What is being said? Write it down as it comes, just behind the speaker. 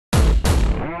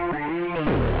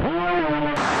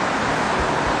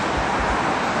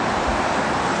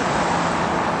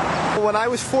when I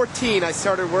was 14, I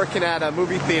started working at a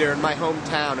movie theater in my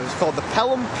hometown. It was called the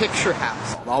Pelham Picture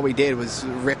House. All we did was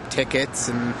rip tickets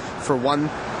and for one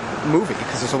movie,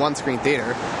 because it's a one-screen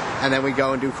theater. And then we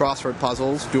go and do crossword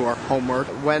puzzles, do our homework.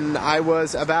 When I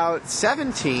was about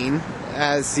 17,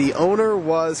 as the owner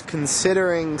was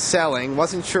considering selling,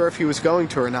 wasn't sure if he was going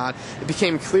to or not, it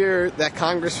became clear that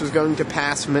Congress was going to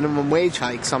pass minimum wage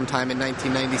hike sometime in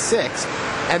 1996.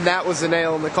 And that was the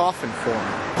nail in the coffin for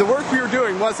him. The work we were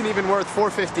doing wasn't even worth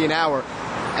 $4.50 an hour.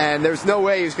 And there's no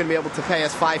way he was going to be able to pay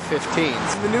us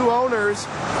 $5.15. The new owners,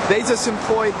 they just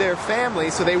employed their family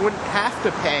so they wouldn't have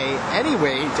to pay any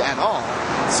wage at all.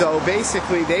 So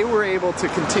basically they were able to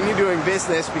continue doing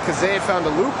business because they had found a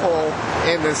loophole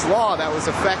in this law that was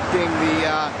affecting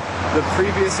the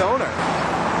previous owner.